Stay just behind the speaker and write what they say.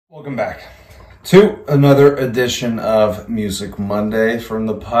Welcome back to another edition of Music Monday from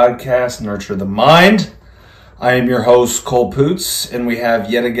the podcast Nurture the Mind. I am your host, Cole Poots, and we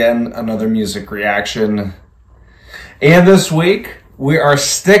have yet again another music reaction. And this week, we are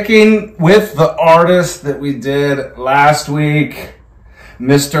sticking with the artist that we did last week,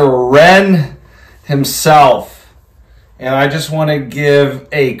 Mr. Ren himself. And I just want to give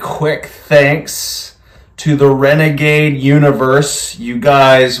a quick thanks to the Renegade universe. You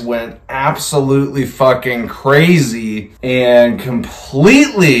guys went absolutely fucking crazy and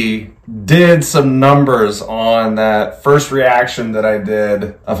completely did some numbers on that first reaction that I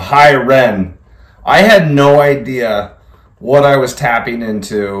did of Hi Ren. I had no idea what I was tapping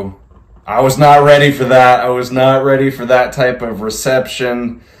into. I was not ready for that. I was not ready for that type of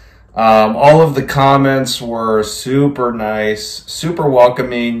reception. All of the comments were super nice, super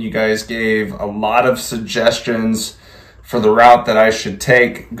welcoming. You guys gave a lot of suggestions for the route that I should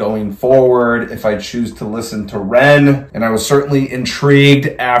take going forward if I choose to listen to Ren. And I was certainly intrigued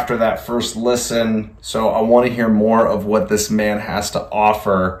after that first listen. So I want to hear more of what this man has to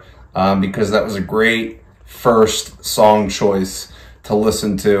offer because that was a great first song choice to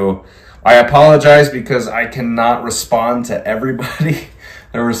listen to. I apologize because I cannot respond to everybody.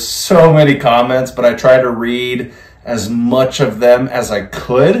 There were so many comments, but I tried to read as much of them as I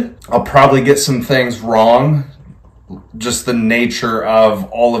could. I'll probably get some things wrong, just the nature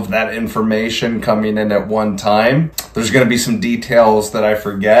of all of that information coming in at one time. There's going to be some details that I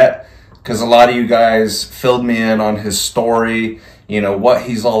forget because a lot of you guys filled me in on his story, you know, what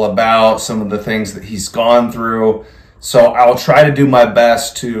he's all about, some of the things that he's gone through. So I'll try to do my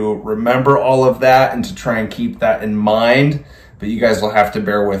best to remember all of that and to try and keep that in mind. But you guys will have to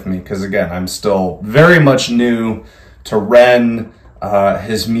bear with me because, again, I'm still very much new to Ren,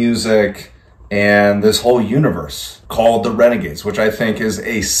 his music, and this whole universe called the Renegades, which I think is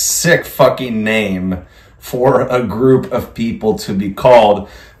a sick fucking name for a group of people to be called.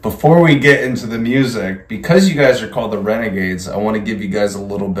 Before we get into the music, because you guys are called the Renegades, I want to give you guys a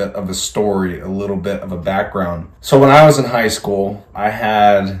little bit of a story, a little bit of a background. So when I was in high school, I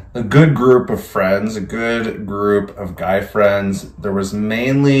had a good group of friends, a good group of guy friends. There was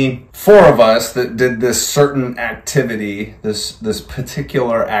mainly 4 of us that did this certain activity, this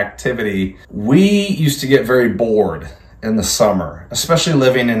particular activity. We used to get very bored in the summer, especially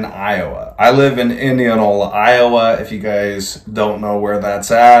living in Iowa. I live in Indianola, Iowa. If you guys don't know where that's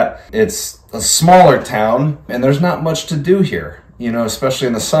at, it's a smaller town and there's not much to do here, you know, especially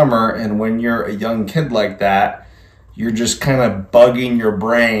in the summer. And when you're a young kid like that, you're just kind of bugging your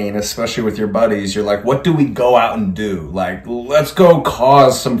brain, especially with your buddies. You're like, what do we go out and do? Like, let's go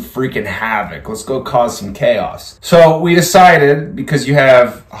cause some freaking havoc. Let's go cause some chaos. So we decided, because you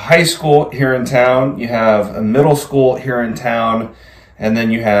have a high school here in town, you have a middle school here in town, and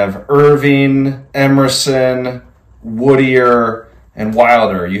then you have Irving, Emerson, Whittier, and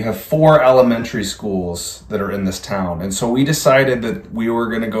Wilder. You have 4 elementary schools that are in this town. And so we decided that we were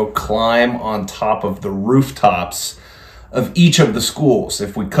going to go climb on top of the rooftops of each of the schools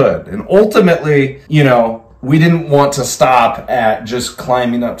if we could. And ultimately, you know, we didn't want to stop at just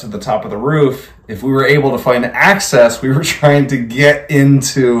climbing up to the top of the roof. If we were able to find access, we were trying to get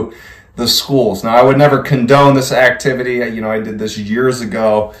into the schools. Now, I would never condone this activity. You know, I did this years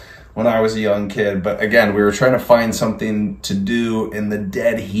ago when I was a young kid. But again, we were trying to find something to do in the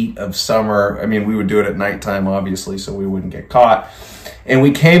dead heat of summer. I mean, we would do it at nighttime, obviously, so we wouldn't get caught. And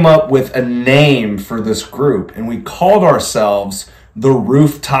we came up with a name for this group, and we called ourselves the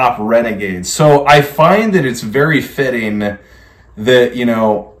Rooftop Renegades. So I find that it's very fitting that, you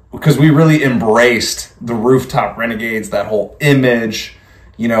know, because we really embraced the Rooftop Renegades, that whole image,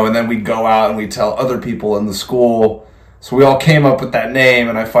 you know, and then we'd go out and we'd tell other people in the school. So we all came up with that name,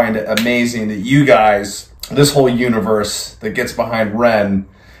 and I find it amazing that you guys, this whole universe that gets behind Ren,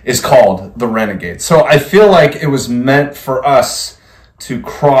 is called the Renegades. So I feel like it was meant for us to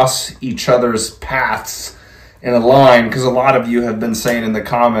cross each other's paths in a line, because a lot of you have been saying in the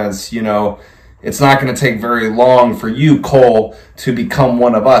comments, you know, it's not going to take very long for you, Cole, to become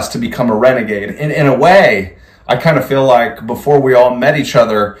one of us, to become a renegade. And in a way, I kind of feel like before we all met each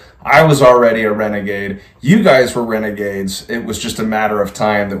other, I was already a renegade. You guys were renegades. It was just a matter of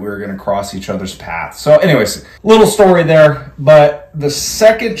time that we were going to cross each other's paths. So anyways, little story there. But the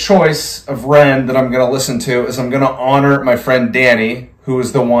second choice of Ren that I'm going to listen to is I'm going to honor my friend Danny, who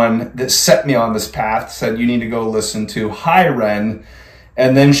was the one that set me on this path, said you need to go listen to Hi Ren.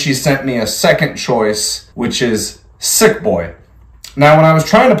 And then she sent me a second choice, which is Sick Boy. Now, when I was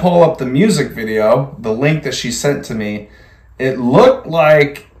trying to pull up the music video, the link that she sent to me, it looked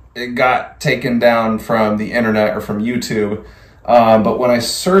like it got taken down from the internet or from YouTube. But when I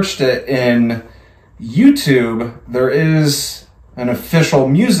searched it in YouTube, there is an official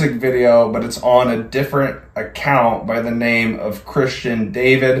music video, but it's on a different account by the name of Christian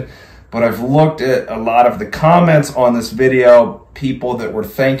David. But I've looked at a lot of the comments on this video, people that were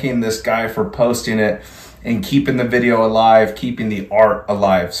thanking this guy for posting it and keeping the video alive, keeping the art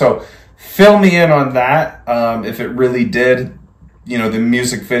alive. So fill me in on that, if it really did, you know, the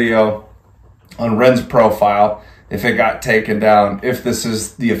music video on Ren's profile, if it got taken down, if this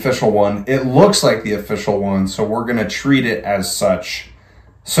is the official one. It looks like the official one, so we're gonna treat it as such.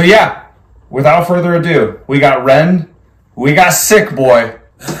 So yeah, without further ado, we got Ren, we got Sick Boy.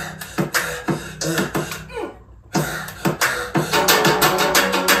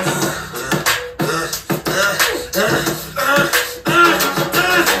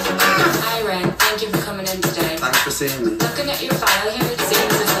 Looking at your file here, it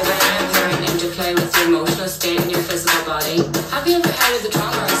seems as though there may appear an interplay with your emotional state and your physical body. Have you ever heard of the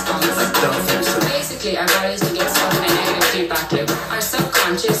trauma response? I don't think so. Basically, our bodies can get stuck in a negative feedback loop. Our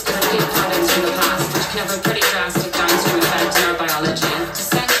subconscious can repeat patterns from the past, which can have a pretty drastic downstream effect on our biology.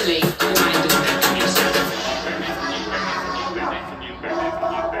 Essentially, your mind is making you sick.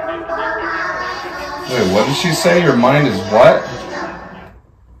 Wait, what did she say? Your mind is what?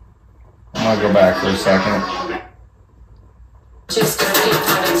 I'm gonna go back for a second. Just repeat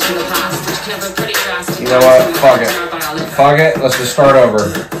patterns from the past, which can have a pretty drastic You know what? Fuck effect it. on our biology. Fuck it. Let's just start over.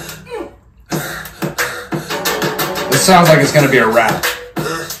 This sounds like it's gonna be a rap.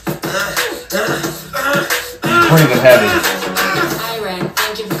 Breathing heavy. Hi Ren,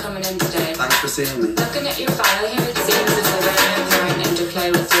 thank you for coming in today. Thanks for seeing me. Looking at your file here, it seems as though there may appear an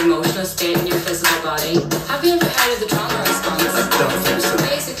interplay with your emotional state and your physical body. Have you ever heard of the trauma response? I don't think so.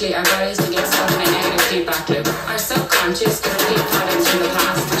 Basically, our bodies can get stuck in a negative feedback loop. Our subconscious can repeat patterns from the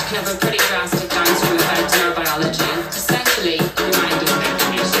past, which can have a pretty drastic downstream effect on our biology. Essentially, your mind is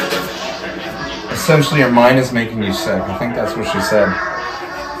making you sick. Essentially, your mind is making you sick. I think that's what she said.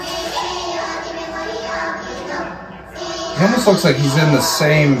 He almost looks like he's in the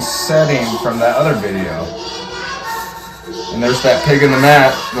same setting from that other video. And there's that pig in the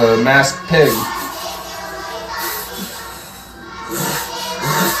mat, the masked pig.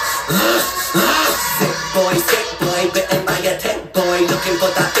 Sick boy, bitten by a tick boy, looking for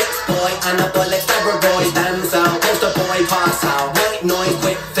that fix boy, anabolic steroid, stands out, poster boy, pass out, white noise,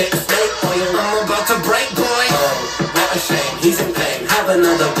 quick fix, snake oil, I'm about to break boy. Oh, what a shame, he's in pain, have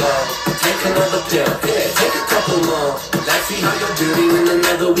another go, take another pill, here, take a couple more, let's see how you're doing in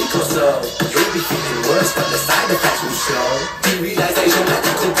another week or so, you'll be feeling worse, but the side effects will show, derealization,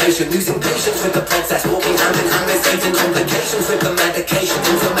 medical patient, losing patience with the process, walking hand in hand with Satan, complications with the medication,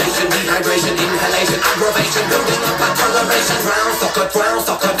 inflammation, dehydration, inhalation, aggravation, building up my toleration, drown, soccer, drown,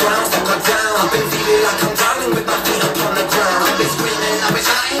 soccer, drown, soccer, drown, I've been feeling like I'm drowning with my feet up on the ground, I've been screaming, I've been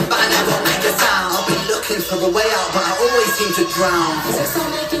shouting, but I never make a sound, I've been looking for a way out, but I always seem to drown. Is this all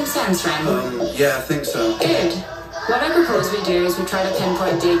making sense, Ren? Yeah, I think so. Good. What I propose we do is we try to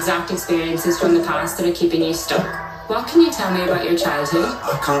pinpoint the exact experiences from the past that are keeping you stuck. What can you tell me about your childhood?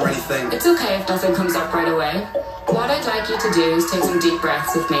 I can't really think. It's okay if nothing comes up right away. What I'd like you to do is take some deep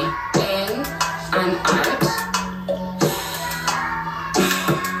breaths with me. In and out.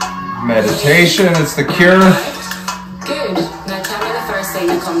 Meditation, it's the cure. Good. Now tell me the first thing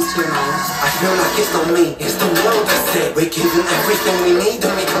that comes to your mind. I feel like it's not me, it's the world that's it. We're given everything we need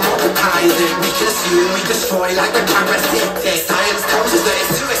and we commoditize it. We consume, we destroy like a parasitic. Science tells us that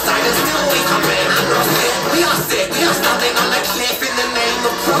it's suicide and still we come in. I'm not sick, we are sick, we are standing on a cliff in the name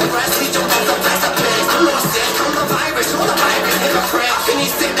of progress. We jump off the precipice. I'm not sick, I'm the virus, you're the virus, hypocrite. Can you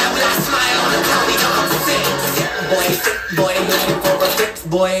sit there with that smile on and tell me that I'm sick? Sick boy, looking for a fix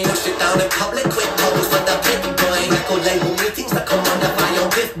boy. Push it down in public, quick pose for the pit boy. Record label meetings that come under fire,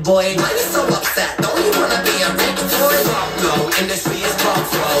 pit boy. Why you so upset? Don't you wanna be a rich boy? No, industry is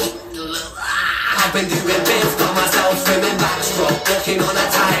cutthroat. I've been doing bits, got myself swimming backstroke, walking on a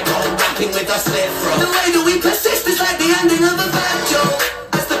tightrope, rapping with a slit throat. The way that we persist is like the ending of a bad joke.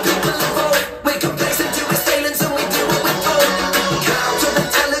 As the people evoke, we're complacent to assailants and we do what we're told.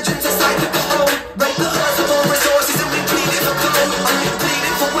 Counterintelligence is like the code. Rape the earth of all resources and we bleed it for gold. Are you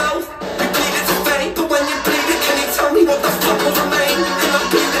bleeding for wealth? We bleed it for fame. But when you bleed it, can you tell me what the fuck will remain? And I'm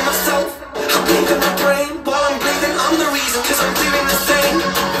bleeding myself, I'm bleeding my brain. While I'm bleeding, I'm the reason, cause I'm doing the same.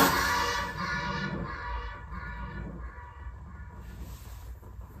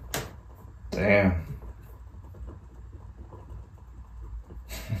 Damn.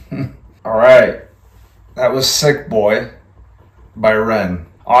 All right. That was Sick Boy by Ren.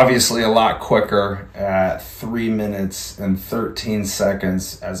 Obviously a lot quicker at 3 minutes and 13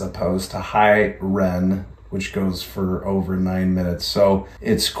 seconds as opposed to Hi Ren which goes for over 9 minutes. So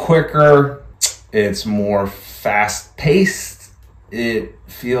it's quicker, it's more fast-paced. It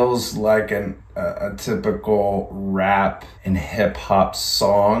feels like a typical rap and hip-hop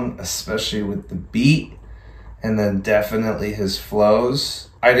song, especially with the beat, and then definitely his flows.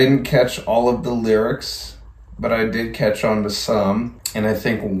 I didn't catch all of the lyrics, but I did catch on to some. And I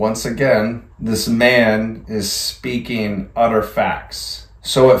think once again, this man is speaking utter facts.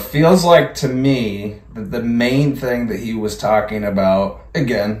 So it feels like to me that the main thing that he was talking about,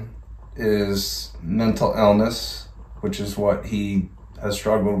 again, is mental illness, which is what he has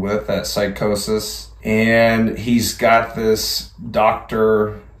struggled with, that psychosis. And he's got this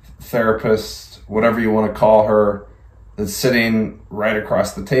doctor, therapist, whatever you want to call her, that's sitting right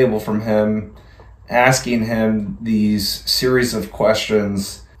across the table from him, asking him these series of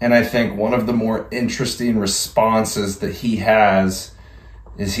questions. And I think one of the more interesting responses that he has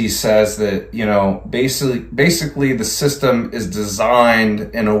is he says that, you know, basically the system is designed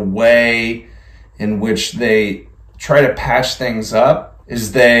in a way in which they try to patch things up,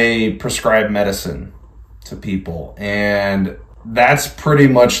 is they prescribe medicine to people. And that's pretty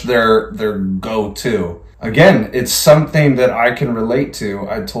much their go-to. Again, it's something that I can relate to.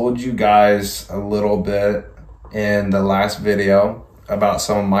 I told you guys a little bit in the last video about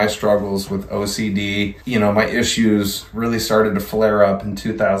some of my struggles with OCD. You know, my issues really started to flare up in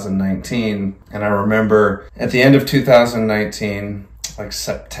 2019. And I remember at the end of 2019, like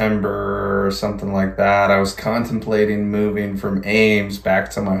September or something like that, I was contemplating moving from Ames back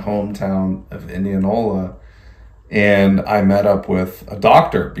to my hometown of Indianola. And I met up with a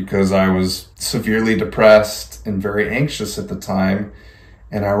doctor because I was severely depressed and very anxious at the time.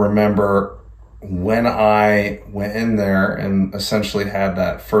 And I remember when I went in there and essentially had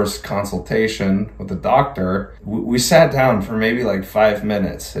that first consultation with the doctor, we sat down for maybe like 5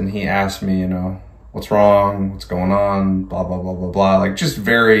 minutes, and he asked me, you know, what's wrong, what's going on, blah, blah, blah, blah, blah, like just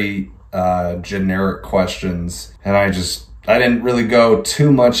very generic questions. And I didn't really go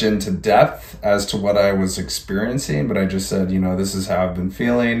too much into depth as to what I was experiencing, but I just said, you know, this is how I've been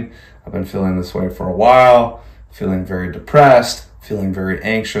feeling. I've been feeling this way for a while, feeling very depressed, feeling very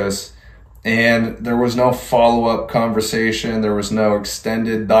anxious. And there was no follow-up conversation. There was no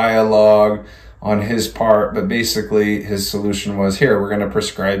extended dialogue on his part, but basically his solution was, here, we're going to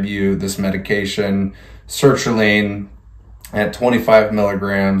prescribe you this medication, sertraline, at 25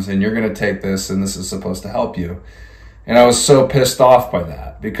 milligrams, and you're going to take this, and this is supposed to help you. And I was so pissed off by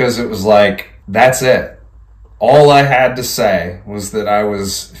that, because it was like, that's it. All I had to say was that I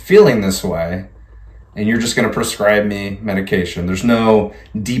was feeling this way, and you're just going to prescribe me medication. There's no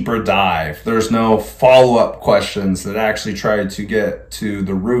deeper dive. There's no follow-up questions that actually try to get to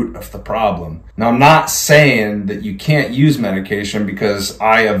the root of the problem. Now, I'm not saying that you can't use medication, because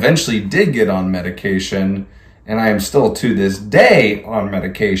I eventually did get on medication, and I am still to this day on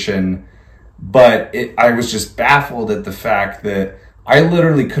medication. But I was just baffled at the fact that I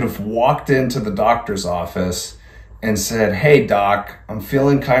literally could have walked into the doctor's office and said, hey, doc, I'm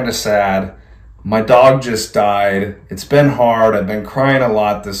feeling kind of sad. My dog just died. It's been hard. I've been crying a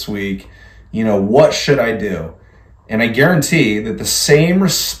lot this week. You know, what should I do? And I guarantee that the same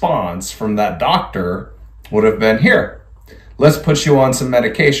response from that doctor would have been, here, let's put you on some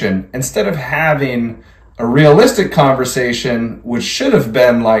medication. Instead of having a realistic conversation, which should have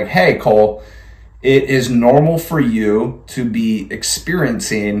been like, hey, Cole, it is normal for you to be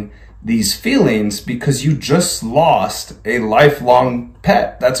experiencing these feelings because you just lost a lifelong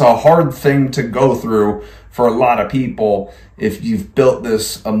pet. That's a hard thing to go through for a lot of people if you've built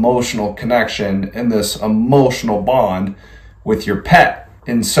this emotional connection and this emotional bond with your pet.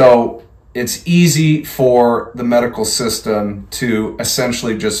 And so it's easy for the medical system to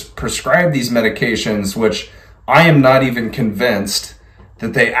essentially just prescribe these medications, which I am not even convinced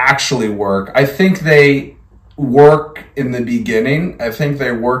that they actually work. I think they work in the beginning. I think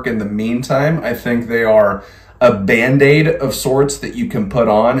they work in the meantime. I think they are a Band-Aid of sorts that you can put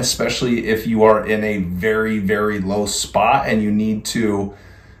on, especially if you are in a very, very low spot and you need to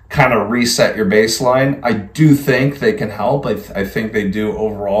kind of reset your baseline. I do think they can help. I think they do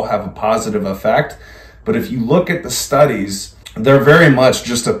overall have a positive effect. But if you look at the studies, they're very much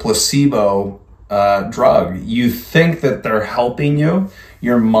just a placebo drug. You think that they're helping you.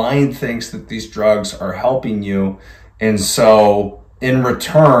 Your mind thinks that these drugs are helping you. And so in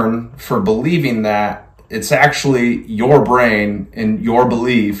return for believing that, it's actually your brain and your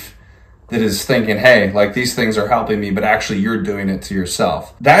belief that is thinking, hey, like these things are helping me, but actually you're doing it to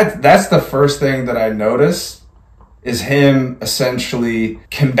yourself. That's the first thing that I noticed, is him essentially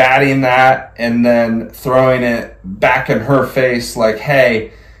combating that and then throwing it back in her face like,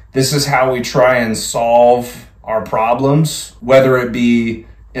 hey, this is how we try and solve our problems, whether it be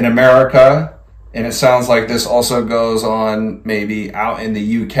in America, and it sounds like this also goes on maybe out in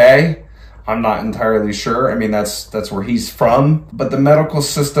the UK. I'm not entirely sure. I mean, that's where he's from. But the medical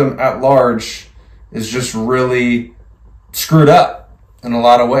system at large is just really screwed up in a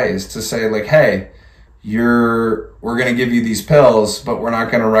lot of ways to say like, hey, we're going to give you these pills, but we're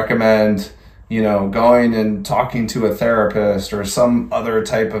not going to recommend, you know, going and talking to a therapist or some other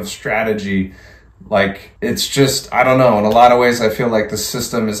type of strategy. Like, it's just, I don't know. In a lot of ways, I feel like the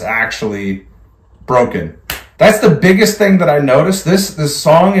system is actually broken. That's the biggest thing that I noticed. This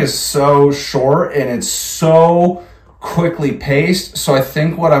song is so short and it's so quickly paced. So I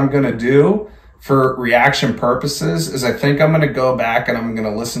think what I'm going to do for reaction purposes is I think I'm going to go back and I'm going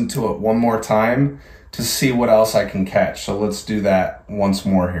to listen to it one more time to see what else I can catch. So let's do that once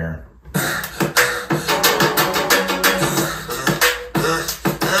more here.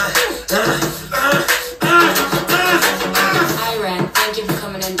 Hi Ren, thank you for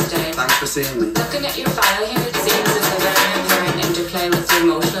coming in today. Thanks for seeing me. Looking at your file here, it seems there's a very apparent interplay with your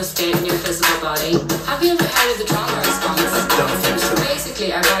emotional state and your physical body. Have you ever heard of the trauma response? I don't think so.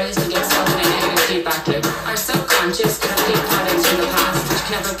 Basically, our bodies can get stuck in a negative feedback loop. Our subconscious can repeat patterns from the past, which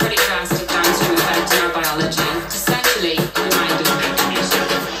can have a pretty drastic downstream effect on our biology. Essentially, your mind is making music.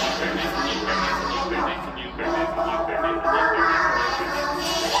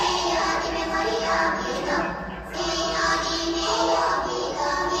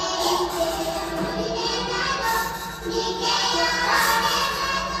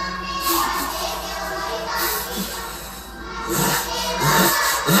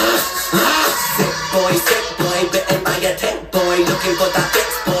 Sick boy, bitten by a tick boy, looking for that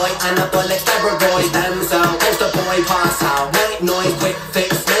fix boy, anabolic steroid, stem cell, poster boy, pass out, white noise, quick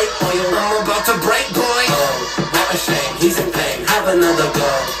fix, snake oil, I'm about to break boy. Oh, what a shame, he's in pain, have another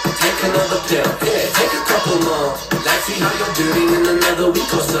go, take another pill, here, take a couple more, let's see how you're doing in another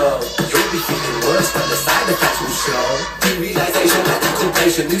week or so, you'll be feeling worse, but the side effects will show, derealization, medical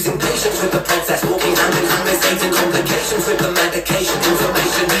patient, losing patience with the process, walking hand in hand with Satan, complications with the medication,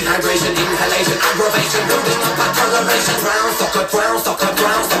 inflammation, dehydration, inhalation, aggravation, building up my toleration, drown, stock a drown, stock a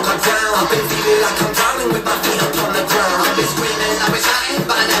drown, stock a drown, I've been feeling like I'm drowning with my feet up on the ground, I've been screaming, I've been shouting,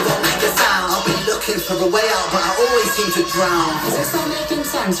 but I never make a sound, I've been looking for a way out, but I always seem to drown. Is this all making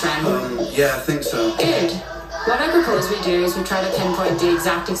sense, Ren? Yeah, I think so. Good. What I propose we do is we try to pinpoint the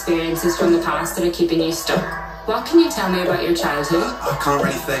exact experiences from the past that are keeping you stuck. What can you tell me about your childhood? I can't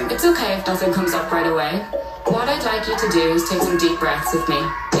really think. It's okay if nothing comes up right away. What I'd like you to do is take some deep breaths with me.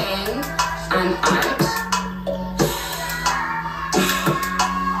 In and out.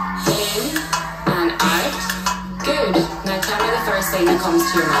 In and out. Good. Now tell me the first thing that comes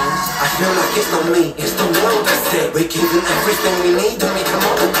to your mind. I feel like it's not me, it's the world that's it. We're given everything we need and we can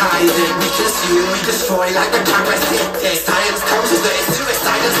monetize it. We consume, we destroy like a parasite. Science tells us that it's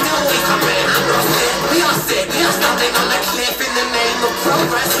suicide and still we come in. I'm not sick, we are sick. We are standing on a cliff in the name of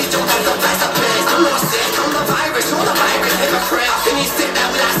progress. We don't have the best of place. I'm not sick, I'm the virus, you're the virus, hypocrite. Then you sit there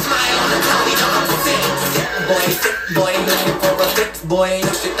with that smile on and tell me that I'm sick boy, looking for a fix boy.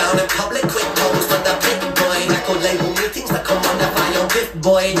 Push it down in public, quick pose for the pick boy. Record label meetings that come on the fire gift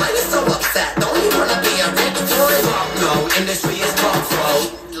boy. Why you so upset? Don't you wanna be a rich boy? No, industry is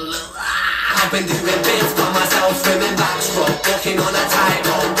cutthroat. I've been doing bits by myself, swimming backstroke, walking on a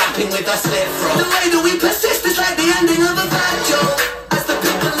tightrope, rapping with a slit throat. The way that we persist is like the ending of a bad joke. As the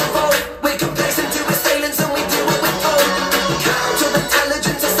people evolve, we're complacent to assailants and we do what we're told.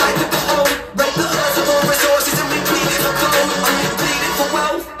 Counterintelligence is like to behold. Rape the earth of all resources and we bleed it for gold. And we bleed it for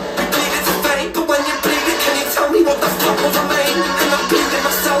wealth, we bleed it for fame. But when you bleed it, can you tell me what the fuck will remain? And I'm bleeding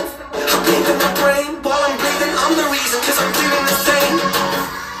myself, I'm bleeding my brain. While I'm bleeding, I'm the reason, cause I'm doing the same.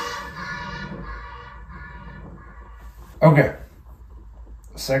 Okay.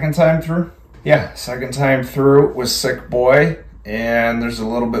 Second time through? Yeah, second time through with Sick Boy, and there's a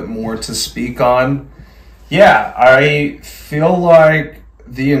little bit more to speak on. Yeah, I feel like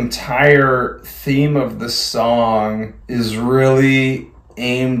the entire theme of the song is really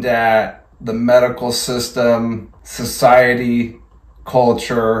aimed at the medical system, society,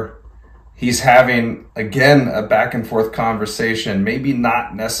 culture. He's having, again, a back and forth conversation, maybe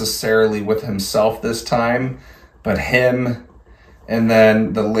not necessarily with himself this time, but him and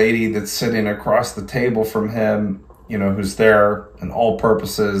then the lady that's sitting across the table from him, you know, who's there and all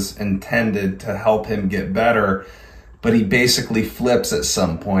purposes intended to help him get better. But he basically flips at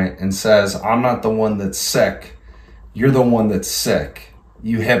some point and says, I'm not the one that's sick. You're the one that's sick.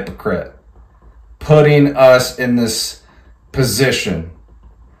 You hypocrite. Putting us in this position,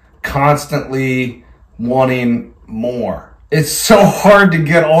 constantly wanting more. It's so hard to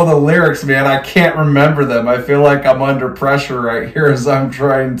get all the lyrics, man. I can't remember them. I feel like I'm under pressure right here as I'm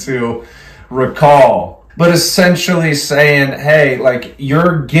trying to recall. But essentially saying, hey, like,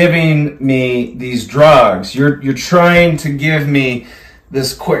 you're giving me these drugs. You're trying to give me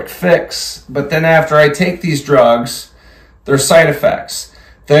this quick fix. But then after I take these drugs, there's side effects.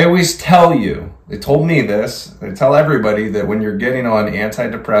 They always tell you, they told me this, they tell everybody that when you're getting on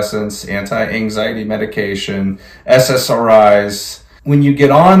antidepressants, anti-anxiety medication, SSRIs, when you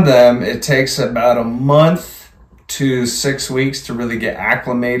get on them, it takes about a month to 6 weeks to really get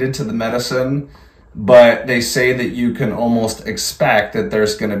acclimated to the medicine. But they say that you can almost expect that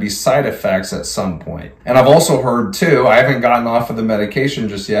there's going to be side effects at some point. And I've also heard too, I haven't gotten off of the medication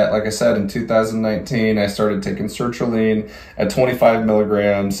just yet. Like I said, in 2019, I started taking sertraline at 25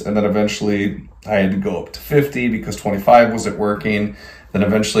 milligrams. And then eventually I had to go up to 50 because 25 wasn't working. Then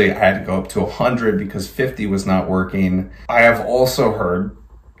eventually I had to go up to 100 because 50 was not working. I have also heard,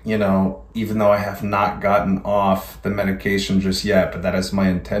 you know, even though I have not gotten off the medication just yet, but that is my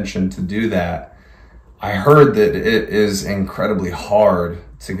intention to do that. I heard that it is incredibly hard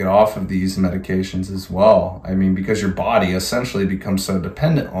to get off of these medications as well. I mean, because your body essentially becomes so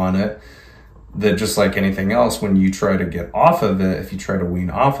dependent on it that just like anything else, when you try to get off of it, if you try to wean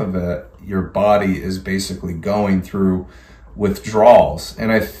off of it, your body is basically going through withdrawals.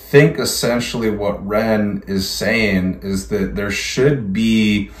 And I think essentially what Ren is saying is that there should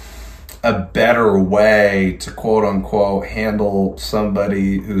be a better way to quote unquote handle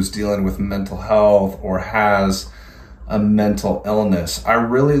somebody who's dealing with mental health or has a mental illness. I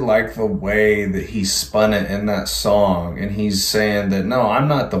really like the way that he spun it in that song, and he's saying that, no, I'm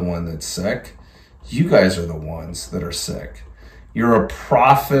not the one that's sick. You guys are the ones that are sick. You're a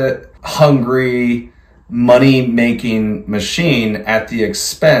profit hungry, money making machine at the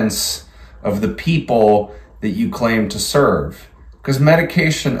expense of the people that you claim to serve. Because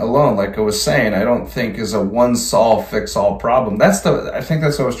medication alone, like I was saying, I don't think is a one-solve-fix-all problem. I think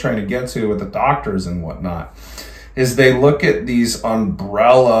that's what I was trying to get to with the doctors and whatnot, is they look at these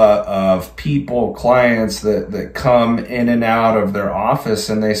umbrella of people, clients that come in and out of their office,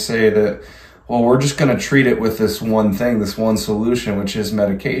 and they say that, well, we're just going to treat it with this one thing, this one solution, which is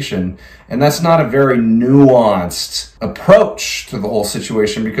medication. And that's not a very nuanced approach to the whole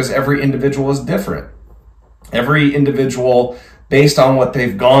situation, because every individual is different. Every individual, based on what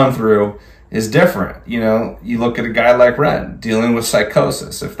they've gone through, is different. You know, you look at a guy like Ren dealing with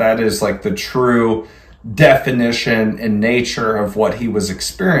psychosis, if that is like the true definition and nature of what he was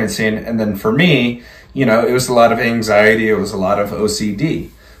experiencing. And then for me, you know, it was a lot of anxiety, it was a lot of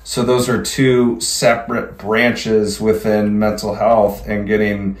OCD. So those are two separate branches within mental health and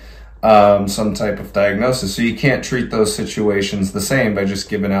getting some type of diagnosis. So you can't treat those situations the same by just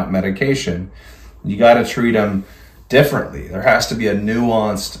giving out medication. You got to treat them differently. There has to be a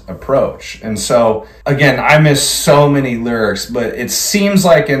nuanced approach. And so, again, I miss so many lyrics, but it seems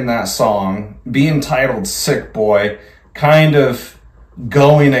like in that song, being titled Sick Boy, kind of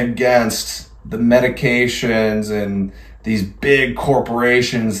going against the medications and these big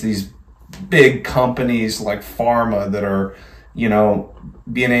corporations, these big companies like pharma that are, you know,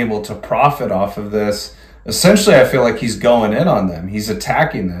 being able to profit off of this. Essentially, I feel like he's going in on them. He's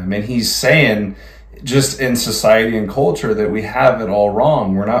attacking them, and he's saying, just in society and culture, that we have it all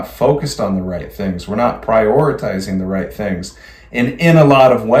wrong. We're not focused on the right things. We're not prioritizing the right things. And in a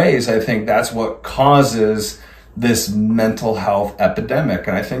lot of ways, I think that's what causes this mental health epidemic.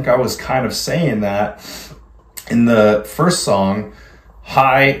 And I think I was kind of saying that in the first song,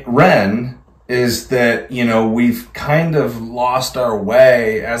 Hi Ren, is that, you know, we've kind of lost our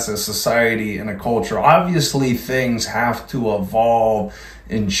way as a society and a culture. Obviously, things have to evolve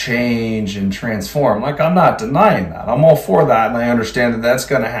and change and transform. Like, I'm not denying that. I'm all for that, and I understand that that's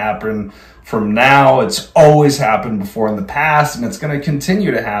going to happen from now. It's always happened before in the past, and it's going to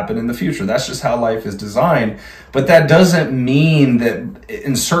continue to happen in the future. That's just how life is designed. But that doesn't mean that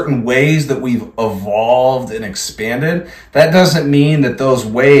in certain ways that we've evolved and expanded, that doesn't mean that those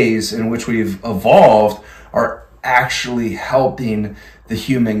ways in which we've evolved are actually helping the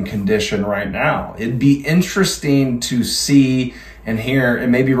human condition right now. It'd be interesting to see and hear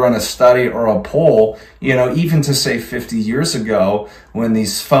and maybe run a study or a poll, you know, even to say 50 years ago, when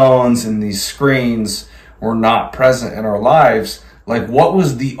these phones and these screens were not present in our lives, like, what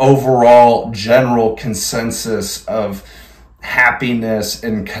was the overall general consensus of happiness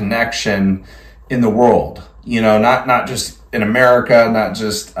and connection in the world? You know, not just in America, not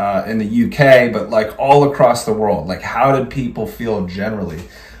just in the UK, but like all across the world. Like, how did people feel generally?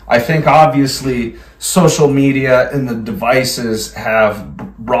 I think obviously social media and the devices have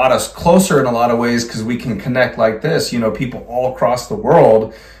brought us closer in a lot of ways because we can connect like this. You know, people all across the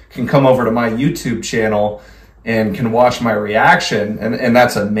world can come over to my YouTube channel and can watch my reaction, and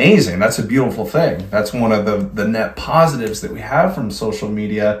that's amazing. That's a beautiful thing. That's one of the net positives that we have from social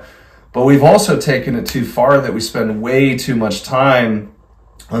media. But we've also taken it too far that we spend way too much time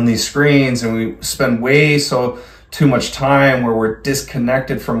on these screens, and we spend too much time where we're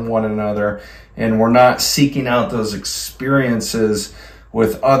disconnected from one another, and we're not seeking out those experiences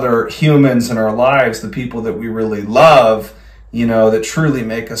with other humans in our lives, the people that we really love, you know, that truly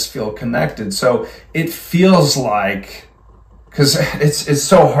make us feel connected. So it feels like, because it's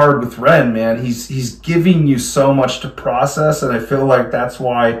so hard with Ren, man. He's giving you so much to process, and I feel like that's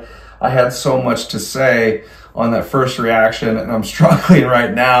why I had so much to say on that first reaction, and I'm struggling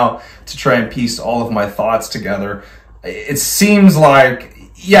right now to try and piece all of my thoughts together. It seems like,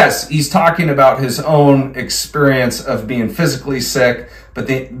 yes, he's talking about his own experience of being physically sick, but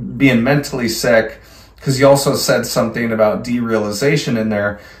being mentally sick, because he also said something about derealization in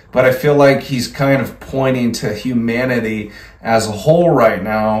there. But I feel like he's kind of pointing to humanity as a whole right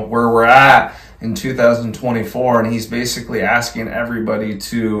now, where we're at in 2024, and he's basically asking everybody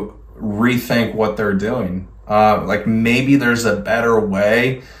to rethink what they're doing. Like maybe there's a better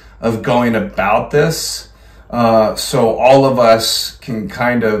way of going about this, so all of us can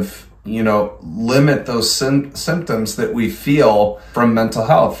kind of, you know, limit those symptoms that we feel from mental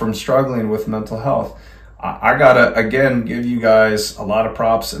health, from struggling with mental health. I gotta, again, give you guys a lot of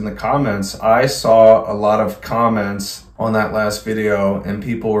props in the comments. I saw a lot of comments on that last video, and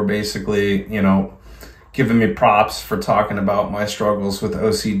people were basically, you know, giving me props for talking about my struggles with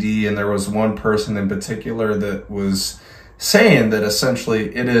OCD. And there was one person in particular that was saying that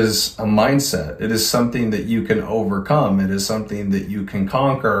essentially it is a mindset. It is something that you can overcome. It is something that you can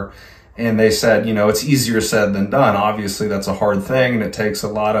conquer. And they said, you know, it's easier said than done. Obviously, that's a hard thing, and it takes a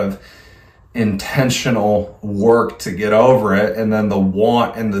lot of intentional work to get over it, and then the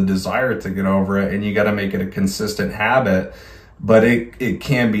want and the desire to get over it, and you got to make it a consistent habit. But it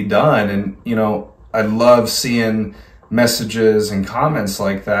can be done. And, you know, I love seeing messages and comments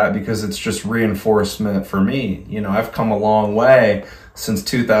like that, because it's just reinforcement for me. You know, I've come a long way since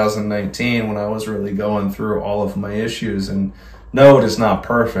 2019 when I was really going through all of my issues. And no, it is not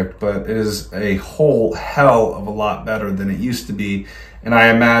perfect, but it is a whole hell of a lot better than it used to be. And I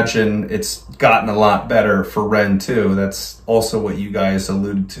imagine it's gotten a lot better for Ren too. That's also what you guys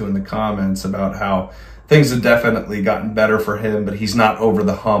alluded to in the comments about how things have definitely gotten better for him, but he's not over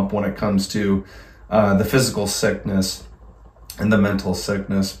the hump when it comes to the physical sickness and the mental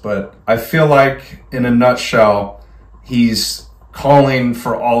sickness. But I feel like, in a nutshell, he's calling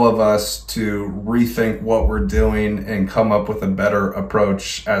for all of us to rethink what we're doing and come up with a better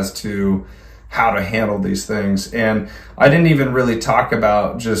approach as to how to handle these things. And I didn't even really talk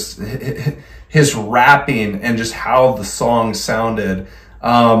about just his rapping and just how the song sounded.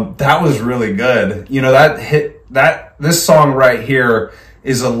 That was really good. You know, this song right here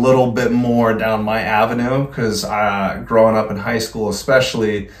is a little bit more down my avenue, because growing up in high school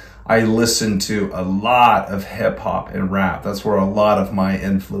especially, I listened to a lot of hip hop and rap. That's where a lot of my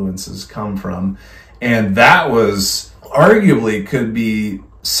influences come from. And that was arguably, could be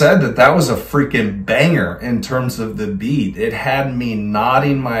said that was a freaking banger in terms of the beat. It had me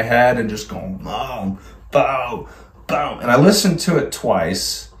nodding my head and just going boom, boom, boom. And I listened to it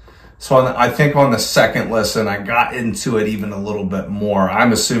twice. So I think on the second listen, I got into it even a little bit more.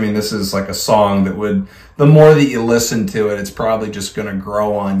 I'm assuming this is like a song that would, the more that you listen to it, it's probably just going to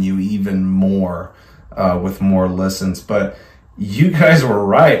grow on you even more with more listens. But you guys were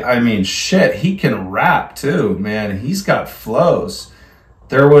right. I mean, shit, he can rap too, man. He's got flows.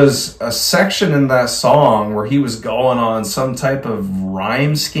 There was a section in that song where he was going on some type of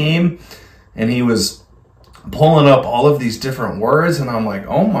rhyme scheme, and he was pulling up all of these different words, and I'm like,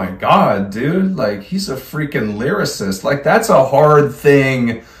 oh my God, dude, like, he's a freaking lyricist. Like, that's a hard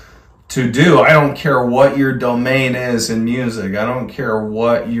thing to do. I don't care what your domain is in music. I don't care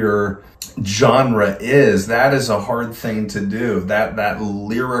what your genre is. That is a hard thing to do, that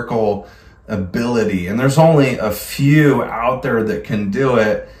lyrical ability. And there's only a few out there that can do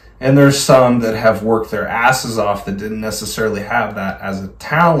it. And there's some that have worked their asses off that didn't necessarily have that as a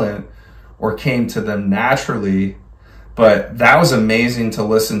talent or came to them naturally. But that was amazing to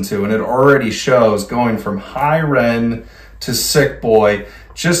listen to. And it already shows, going from High Ren to Sick Boy,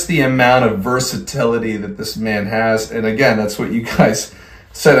 just the amount of versatility that this man has. And again, that's what you guys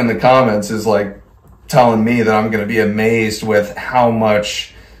said in the comments, is like telling me that I'm going to be amazed with how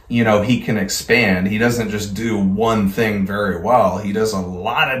much, you know, he can expand. He doesn't just do one thing very well. He does a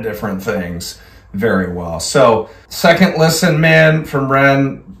lot of different things very well. So second listen, man, from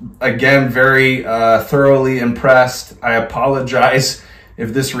Ren, again, very thoroughly impressed. I apologize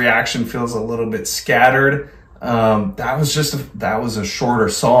if this reaction feels a little bit scattered. That was a shorter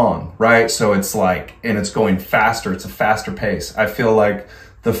song, right? So it's like, and it's going faster. It's a faster pace. I feel like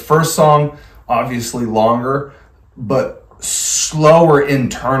the first song, obviously longer, but slower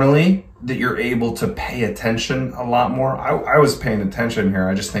internally, that you're able to pay attention a lot more. I was paying attention here.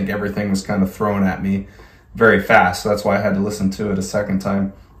 I just think everything was kind of thrown at me very fast. So that's why I had to listen to it a second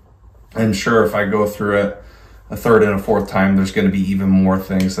time. I'm sure if I go through it a third and a fourth time, there's going to be even more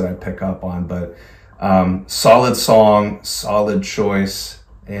things that I pick up on. But solid song, solid choice.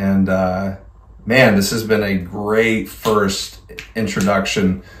 And man, this has been a great first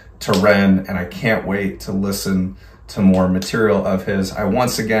introduction to Ren, and I can't wait to listen to more material of his. I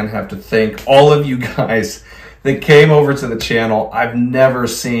once again have to thank all of you guys that came over to the channel. I've never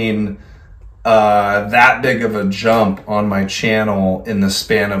seen that big of a jump on my channel in the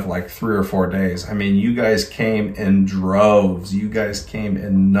span of like 3 or 4 days. I mean, you guys came in droves. You guys came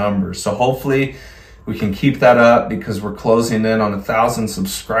in numbers. So hopefully we can keep that up, because we're closing in on 1,000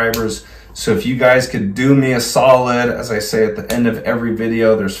 subscribers. So if you guys could do me a solid, as I say at the end of every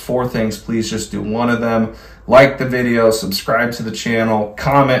video, there's 4 things. Please just do one of them. Like the video, subscribe to the channel,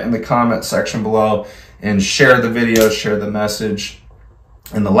 comment in the comment section below, and share the video, share the message.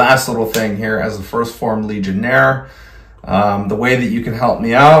 And the last little thing here, as a first form Legionnaire, the way that you can help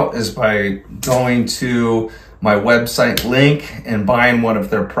me out is by going to my website link and buying one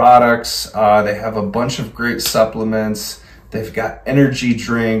of their products. They have a bunch of great supplements. They've got energy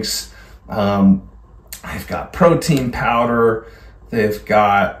drinks. I've got protein powder. They've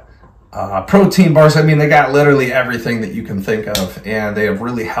got protein bars. I mean, they got literally everything that you can think of, and they have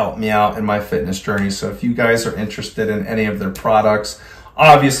really helped me out in my fitness journey. So if you guys are interested in any of their products,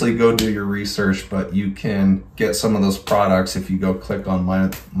 obviously go do your research, but you can get some of those products if you go click on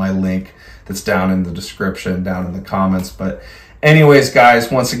my link that's down in the description, down in the comments. But anyways,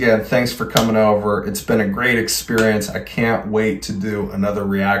 guys, once again, thanks for coming over. It's been a great experience. I can't wait to do another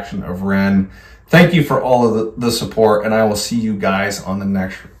reaction of Ren. Thank you for all of the support, and I will see you guys on the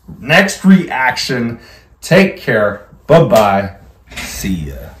next reaction. Take care. Bye-bye.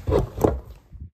 See ya.